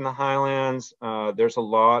place in the highlands, there's a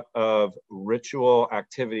lot of ritual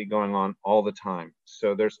activity going on all the time.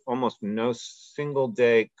 So there's almost no single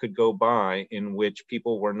day could go by in which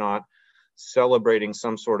people were not celebrating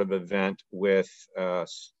some sort of event with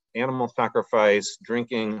animal sacrifice,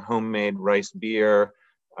 drinking homemade rice beer,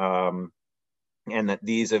 and that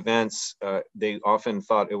these events, they often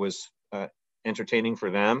thought it was entertaining for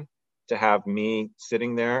them to have me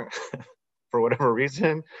sitting there for whatever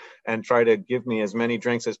reason and try to give me as many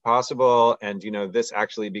drinks as possible. And, you know, this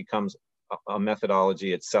actually becomes a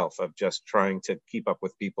methodology itself of just trying to keep up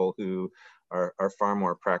with people who are far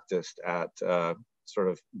more practiced at sort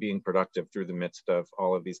of being productive through the midst of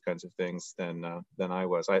all of these kinds of things than I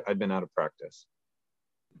was. I'd been out of practice.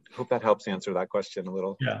 Hope that helps answer that question a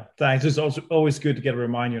little. Yeah, thanks. It's also always good to get a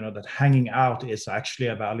reminder, you know, that hanging out is actually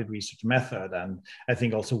a valid research method. And I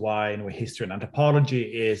think also why, in history and anthropology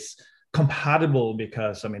is compatible,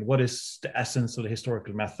 because, I mean, what is the essence of the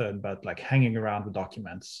historical method but like hanging around with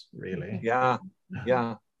documents, really? Yeah,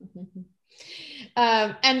 yeah.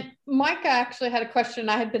 And Micah actually had a question.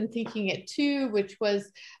 I had been thinking it too, which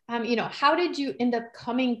was, you know, how did you end up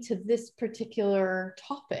coming to this particular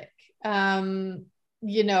topic?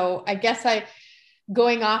 You know, I guess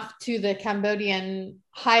going off to the Cambodian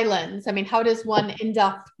highlands, I mean, how does one end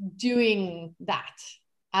up doing that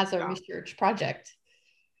as a research project?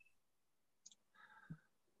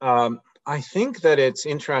 I think that it's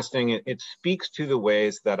interesting. It speaks to the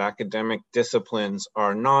ways that academic disciplines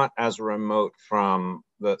are not as remote from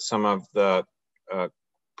some of the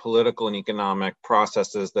political and economic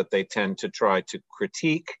processes that they tend to try to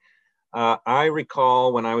critique. I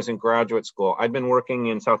recall when I was in graduate school, I'd been working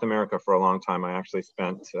in South America for a long time. I actually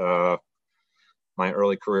spent my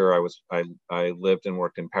early career, I lived and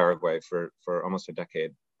worked in Paraguay for almost a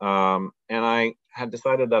decade. And I had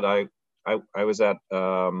decided that I was at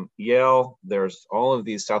Yale. There's all of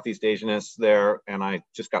these Southeast Asianists there, and I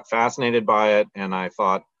just got fascinated by it. And I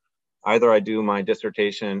thought, either I do my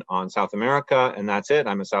dissertation on South America and that's it.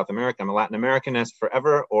 I'm a South American, I'm a Latin Americanist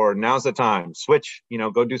forever, or now's the time, switch,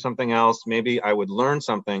 go do something else. Maybe I would learn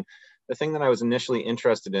something. The thing that I was initially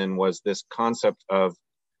interested in was this concept of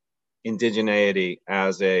indigeneity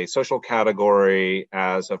as a social category,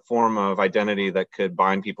 as a form of identity that could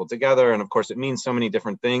bind people together. And of course, it means so many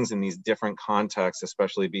different things in these different contexts,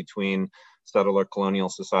 especially between settler colonial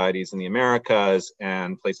societies in the Americas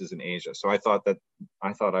and places in Asia. So I thought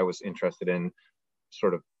I was interested in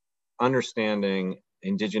sort of understanding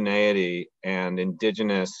indigeneity and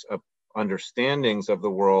indigenous understandings of the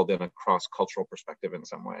world in a cross-cultural perspective in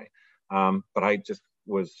some way. But I just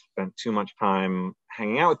spent too much time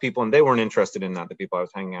hanging out with people, and they weren't interested in that, the people I was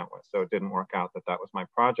hanging out with. So it didn't work out that was my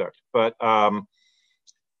project. But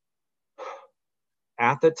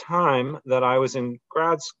at the time that I was in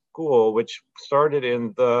grad school, which started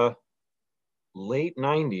in the late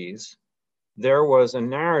 90s, there was a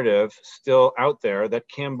narrative still out there that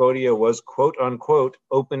Cambodia was, quote unquote,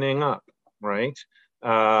 opening up, right?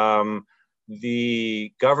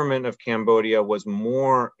 The government of Cambodia was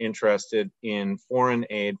more interested in foreign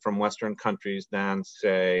aid from Western countries than,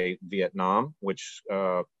 say, Vietnam, which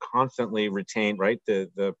constantly retained, right,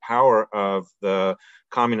 the power of the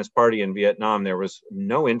Communist Party in Vietnam. There was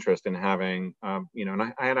no interest in having, and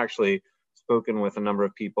I had actually spoken with a number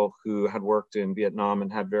of people who had worked in Vietnam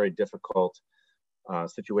and had very difficult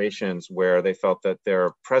situations where they felt that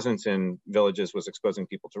their presence in villages was exposing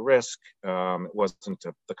people to risk. It wasn't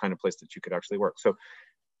the kind of place that you could actually work. So,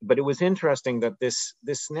 but it was interesting that this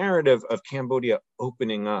narrative of Cambodia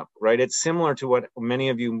opening up, right? It's similar to what many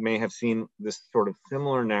of you may have seen, this sort of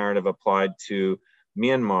similar narrative applied to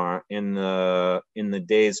Myanmar in the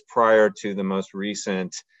days prior to the most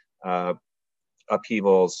recent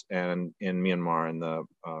upheavals in Myanmar and the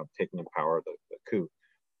taking of power, the coup.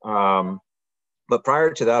 But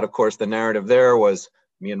prior to that, of course, the narrative there was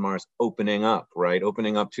Myanmar's opening up, right?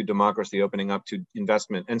 Opening up to democracy, opening up to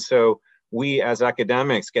investment. And so we as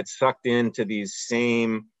academics get sucked into these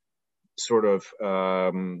same sort of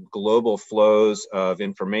global flows of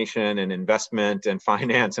information and investment and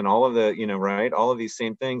finance and all of the, right? All of these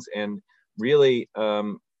same things. And really,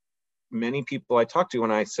 many people I talked to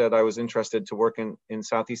when I said I was interested to work in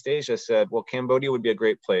Southeast Asia said, well, Cambodia would be a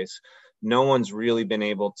great place. No one's really been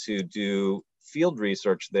able to do field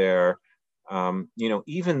research there.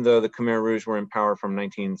 Even though the Khmer Rouge were in power from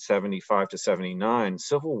 1975 to 79,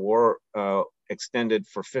 civil war extended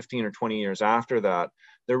for 15 or 20 years after that.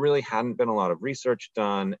 There really hadn't been a lot of research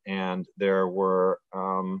done, and there were,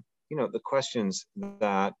 the questions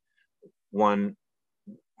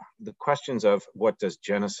of what does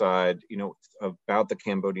genocide, about the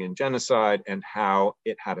Cambodian genocide and how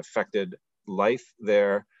it had affected life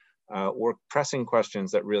there, were pressing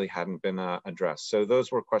questions that really hadn't been addressed. So those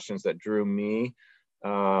were questions that drew me.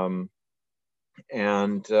 And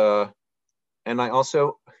I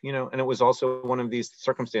also, and it was also one of these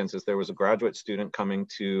circumstances. There was a graduate student coming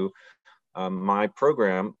to my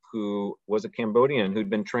program who was a Cambodian who'd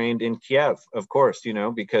been trained in Kiev, of course,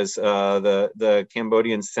 because the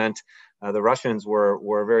Cambodians sent, the Russians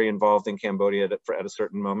were very involved in Cambodia at a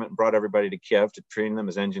certain moment, brought everybody to Kiev to train them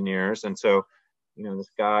as engineers. And so,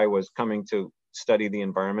 this guy was coming to study the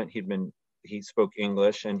environment. He spoke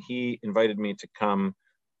English, and he invited me to come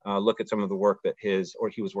look at some of the work that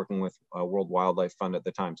he was working with World Wildlife Fund at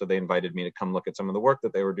the time. So they invited me to come look at some of the work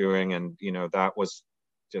that they were doing. And, that was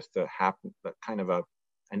just kind of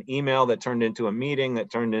an email that turned into a meeting,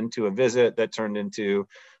 that turned into a visit, that turned into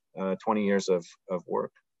 20 years of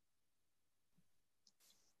work.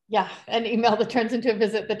 Yeah, an email that turns into a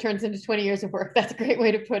visit that turns into 20 years of work. That's a great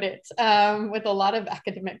way to put it, with a lot of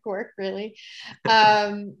academic work, really.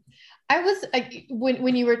 I was,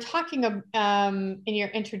 when you were talking in your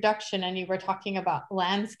introduction, and you were talking about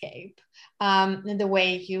landscape, and the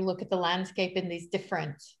way you look at the landscape in these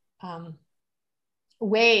different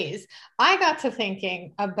ways, I got to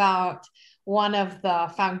thinking about one of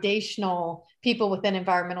the foundational people within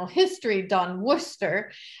environmental history, Don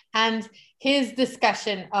Worcester, and his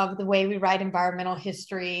discussion of the way we write environmental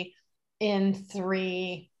history in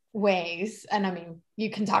three ways. And I mean, you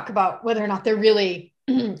can talk about whether or not they're really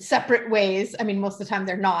separate ways. I mean, most of the time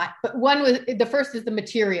they're not. But one was, the first is the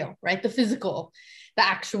material, right? The physical, the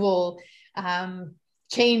actual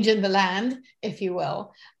change in the land, if you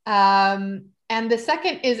will. And the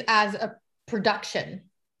second is as a production.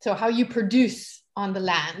 So how you produce on the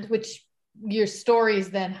land, which your stories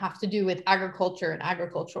then have to do with agriculture and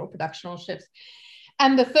agricultural productional shifts.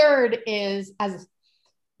 And the third is as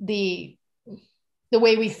the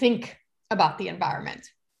way we think about the environment.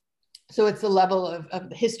 So it's the level of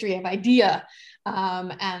the history of idea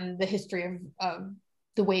and the history of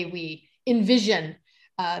the way we envision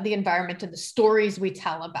the environment and the stories we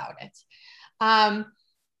tell about it.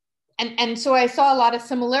 And so I saw a lot of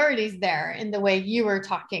similarities there in the way you were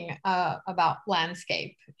talking about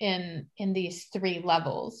landscape in these three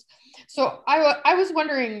levels. So I was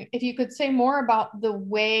wondering if you could say more about the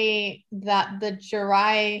way that the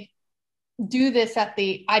Jurai do this at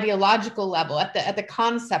the ideological level, at the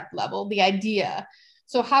concept level, the idea.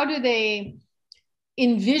 So how do they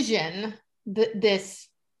envision this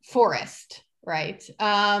forest, right?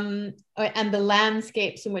 And the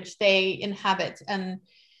landscapes in which they inhabit, and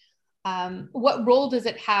what role does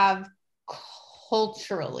it have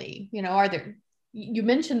culturally? You know, you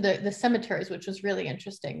mentioned the cemeteries, which was really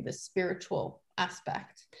interesting, the spiritual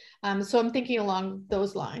aspect. So I'm thinking along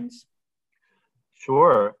those lines.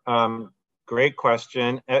 Sure. Great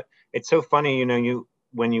question. It's so funny, you know,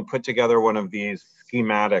 when you put together one of these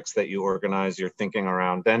schematics that you organize your thinking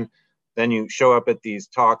around, then you show up at these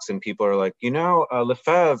talks and people are like, you know,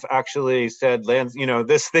 Lefebvre actually said lands, you know,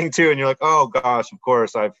 this thing too. And you're like, oh gosh, of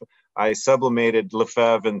course, I sublimated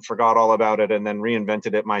Lefebvre and forgot all about it and then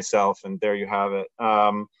reinvented it myself. And there you have it.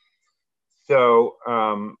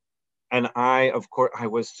 And of course, I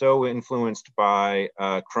was so influenced by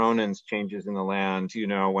Cronin's Changes in the Land. You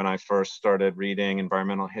know, when I first started reading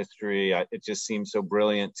environmental history, it just seemed so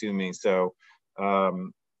brilliant to me. So,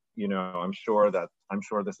 you know, I'm sure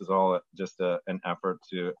this is all just an effort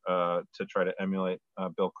to try to emulate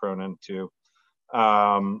Bill Cronin too.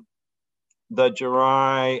 The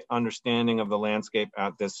Jurai understanding of the landscape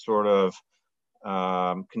at this sort of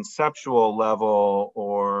conceptual level,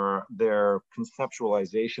 or their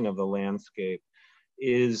conceptualization of the landscape,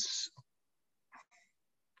 is,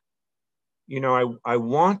 you know, I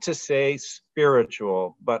want to say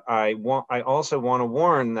spiritual, but I also want to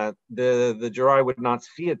warn that the Jurai would not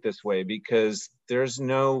see it this way, because there's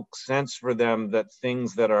no sense for them that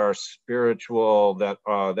things that are spiritual,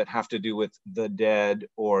 that have to do with the dead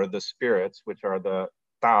or the spirits, which are the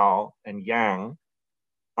Tao and Yang,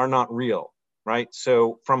 are not real. Right.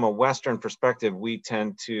 So from a Western perspective, we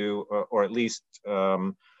tend to, or at least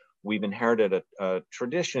we've inherited a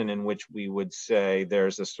tradition in which we would say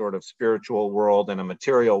there's a sort of spiritual world and a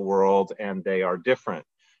material world, and they are different.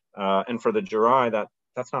 And for the Jurai,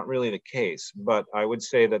 that's not really the case. But I would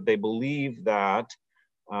say that they believe that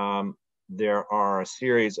there are a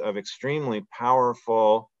series of extremely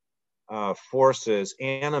powerful forces,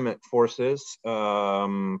 animate forces,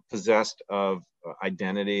 possessed of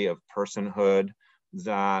identity, of personhood,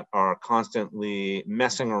 that are constantly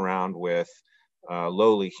messing around with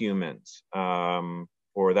lowly humans,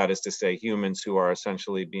 or that is to say, humans who are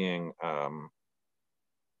essentially being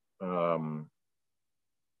often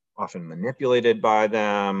manipulated by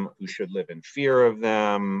them, who should live in fear of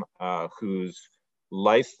them, whose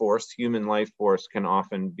human life force can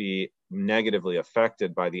often be negatively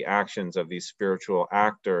affected by the actions of these spiritual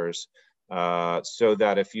actors, so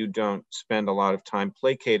that if you don't spend a lot of time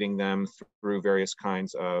placating them through various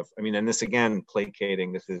kinds of, I mean, and this again,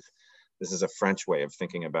 placating, this is a French way of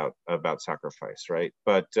thinking about sacrifice, right?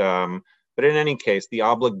 But in any case, the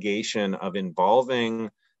obligation of involving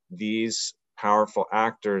these powerful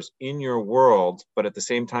actors in your world, but at the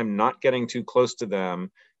same time not getting too close to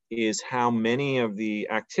them, is how many of the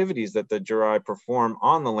activities that the Jurai perform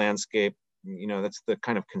on the landscape, you know, that's the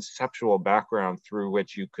kind of conceptual background through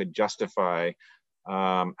which you could justify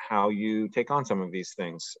how you take on some of these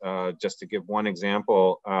things. Just to give one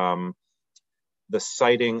example, the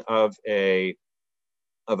siting of a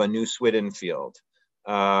new Swidden field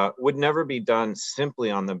would never be done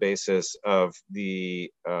simply on the basis of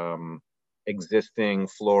the existing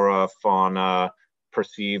flora, fauna,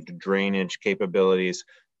 perceived drainage capabilities.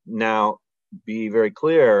 Now, be very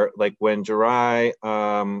clear, like when Jurai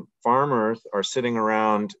farmers are sitting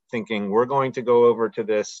around thinking, we're going to go over to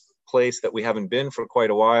this place that we haven't been for quite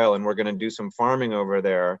a while, and we're going to do some farming over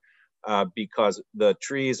there because the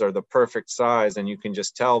trees are the perfect size, and you can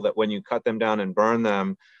just tell that when you cut them down and burn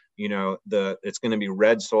them, you know, it's going to be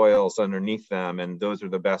red soils underneath them, and those are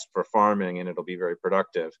the best for farming, and it'll be very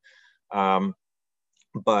productive.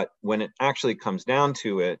 But when it actually comes down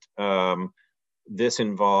to it, this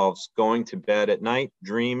involves going to bed at night,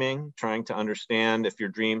 dreaming, trying to understand if your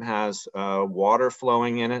dream has water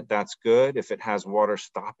flowing in it, that's good. If it has water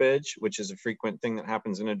stoppage, which is a frequent thing that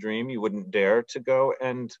happens in a dream, you wouldn't dare to go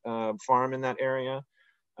and farm in that area.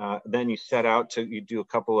 Then you set out to, you do a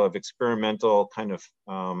couple of experimental kind of,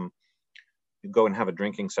 you go and have a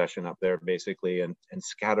drinking session up there basically, and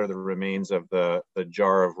scatter the remains of the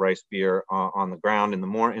jar of rice beer on the ground in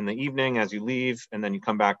the evening as you leave, and then you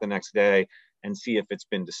come back the next day and see if it's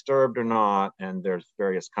been disturbed or not. And there's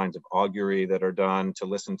various kinds of augury that are done to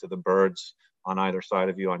listen to the birds on either side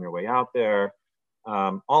of you on your way out there.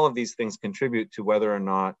 All of these things contribute to whether or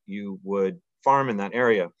not you would farm in that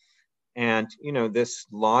area. And, you know, this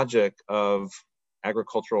logic of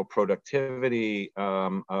agricultural productivity,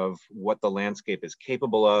 of what the landscape is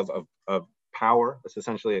capable of power, it's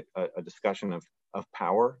essentially a discussion of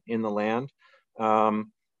power in the land,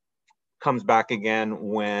 comes back again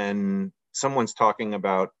when someone's talking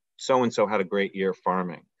about so-and-so had a great year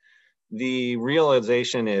farming. The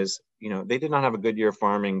realization is, you know, they did not have a good year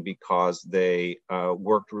farming because they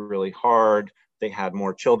worked really hard. They had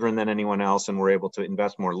more children than anyone else and were able to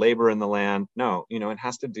invest more labor in the land. No, you know, it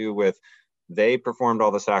has to do with they performed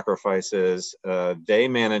all the sacrifices. They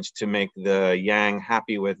managed to make the yang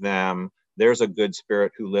happy with them. There's a good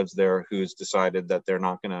spirit who lives there who's decided that they're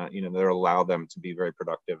not gonna, you know, they'll allow them to be very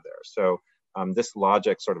productive there. So this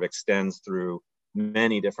logic sort of extends through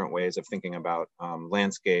many different ways of thinking about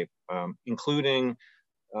landscape, including,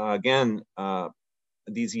 again,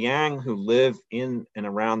 these yang who live in and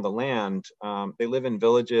around the land. They live in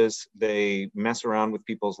villages, they mess around with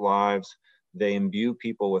people's lives, they imbue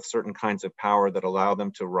people with certain kinds of power that allow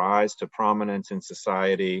them to rise to prominence in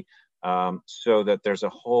society, so that there's a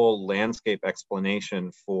whole landscape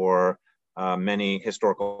explanation for many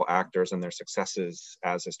historical actors and their successes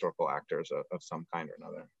as historical actors of some kind or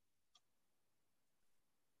another.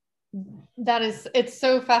 It's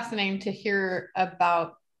so fascinating to hear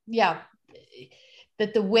about,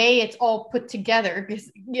 that the way it's all put together,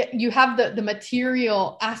 because you have the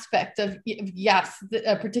material aspect of, yes,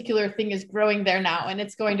 a particular thing is growing there now and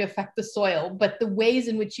it's going to affect the soil, but the ways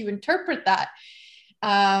in which you interpret that,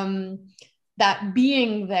 that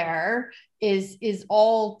being there is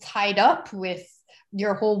all tied up with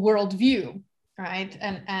your whole worldview, right?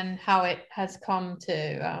 And how it has come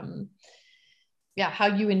to, how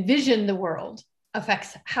you envision the world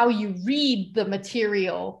affects how you read the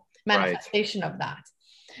material manifestation of that.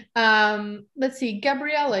 Let's see,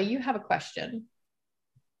 Gabriella, you have a question.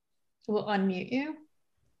 We'll unmute you.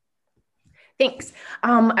 Thanks.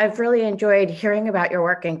 I've really enjoyed hearing about your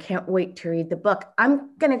work and can't wait to read the book.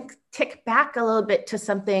 I'm going to tick back a little bit to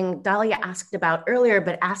something Dahlia asked about earlier,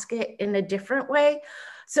 but ask it in a different way.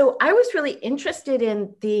 So I was really interested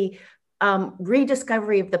in the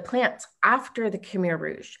rediscovery of the plants after the Khmer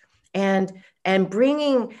Rouge, and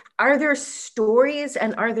bringing, are there stories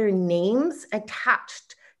and are there names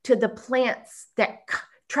attached to the plants that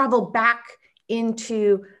travel back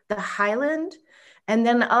into the highland? And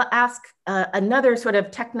then I'll ask another sort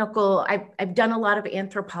of technical, I've done a lot of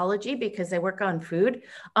anthropology because I work on food.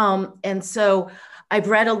 And so I've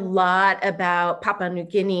read a lot about Papua New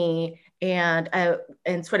Guinea and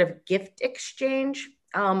sort of gift exchange.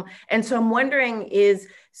 And so I'm wondering, is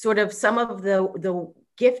sort of some of the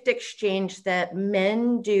gift exchange that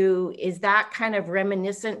men do, is that kind of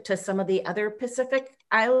reminiscent to some of the other Pacific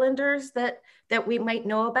Islanders that we might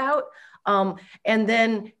know about? And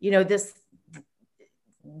then, you know,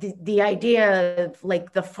 the idea of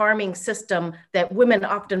like the farming system that women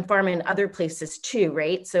often farm in other places too,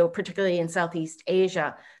 right? So particularly in Southeast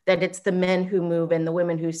Asia, that it's the men who move and the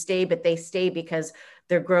women who stay, but they stay because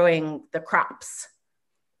they're growing the crops.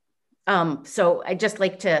 So I'd just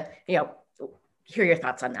like to, you know, hear your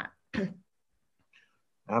thoughts on that.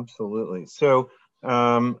 Absolutely. So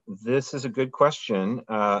this is a good question.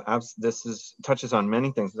 Touches on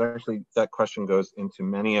many things. Actually, that question goes into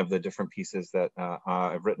many of the different pieces that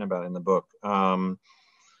I've written about in the book.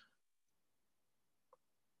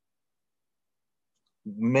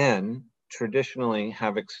 Men traditionally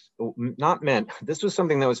have, not men, this was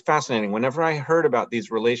something that was fascinating. Whenever I heard about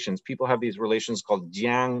these relations, people have these relations called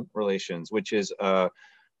jiang relations, which is a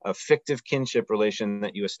fictive kinship relation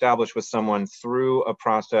that you establish with someone through a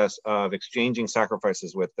process of exchanging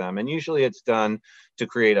sacrifices with them. And usually it's done to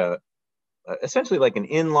create essentially like an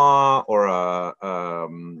in-law or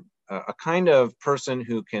a kind of person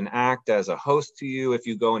who can act as a host to you if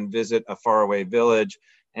you go and visit a faraway village.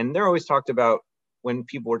 And they're always talked about, when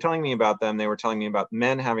people were telling me about them, they were telling me about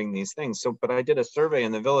men having these things. So, but I did a survey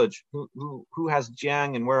in the village, who has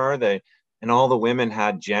jiang and where are they? and all the women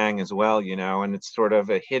had jang as well, you know, and it's sort of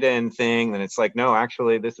a hidden thing. And it's like, no,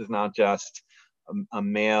 actually, this is not just a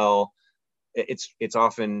male. It's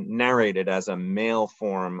often narrated as a male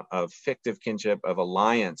form of fictive kinship, of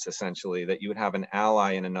alliance, essentially, that you would have an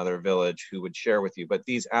ally in another village who would share with you. But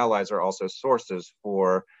these allies are also sources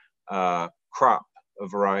for crop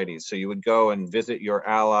varieties. So you would go and visit your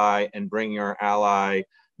ally and bring your ally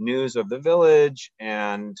news of the village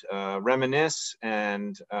and reminisce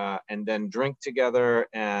and then drink together.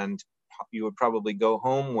 And you would probably go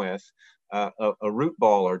home with a root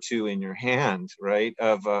ball or two in your hand, right,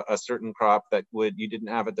 of a certain crop that you didn't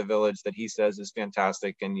have at the village that he says is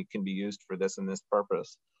fantastic and you can be used for this and this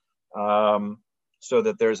purpose. So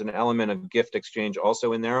that there's an element of gift exchange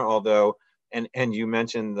also in there, although, and you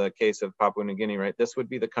mentioned the case of Papua New Guinea, right? This would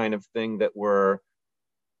be the kind of thing that we're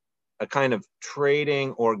a kind of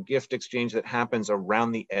trading or gift exchange that happens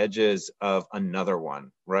around the edges of another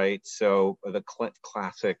one, right? So the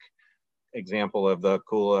classic example of the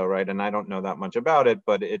kula, right? And I don't know that much about it,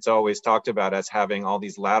 but it's always talked about as having all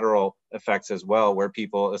these lateral effects as well, where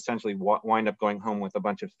people essentially wind up going home with a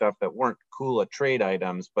bunch of stuff that weren't kula trade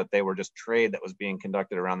items, but they were just trade that was being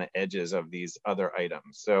conducted around the edges of these other items.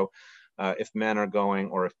 So if men are going,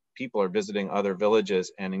 or if people are visiting other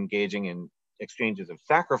villages and engaging in exchanges of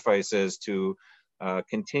sacrifices to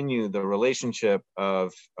continue the relationship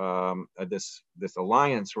of this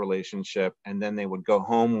alliance relationship, and then they would go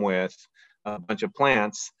home with a bunch of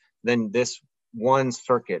plants, then this one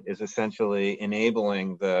circuit is essentially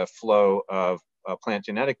enabling the flow of plant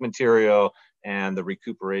genetic material and the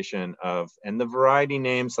recuperation of, and the variety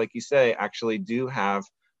names, like you say, actually do have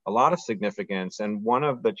a lot of significance. And one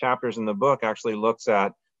of the chapters in the book actually looks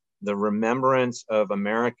at the remembrance of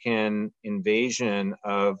American invasion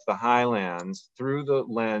of the highlands through the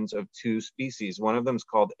lens of two species. One of them is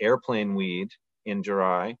called airplane weed in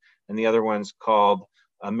Jirai, and the other one's called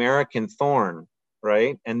American thorn,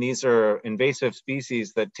 right? And these are invasive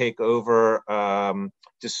species that take over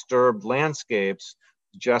disturbed landscapes,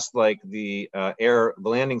 just like the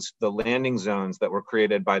landing zones that were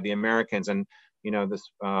created by the Americans. And you know, this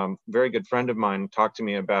very good friend of mine talked to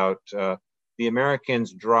me about the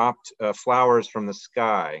Americans dropped flowers from the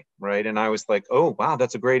sky, right? And I was like, oh, wow,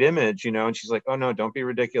 that's a great image, you know? And she's like, oh, no, don't be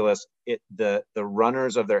ridiculous. The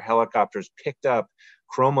runners of their helicopters picked up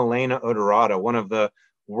Chromalena odorata, one of the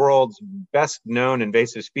world's best known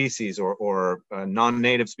invasive species or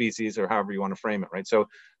non-native species, or however you want to frame it, right? So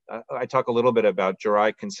I talk a little bit about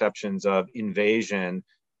Jirai conceptions of invasion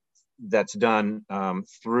that's done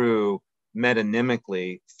through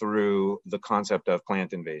metonymically through the concept of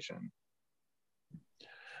plant invasion.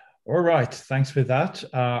 All right, thanks for that.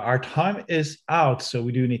 Our time is out, so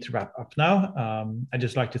we do need to wrap up now. I'd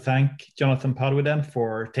just like to thank Jonathan Padwe then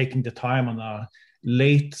for taking the time on a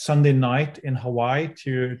late Sunday night in Hawaii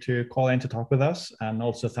to call in to talk with us. And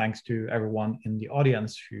also thanks to everyone in the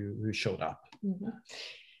audience who showed up. Mm-hmm.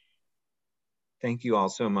 Thank you all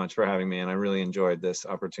so much for having me. And I really enjoyed this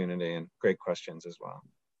opportunity and great questions as well.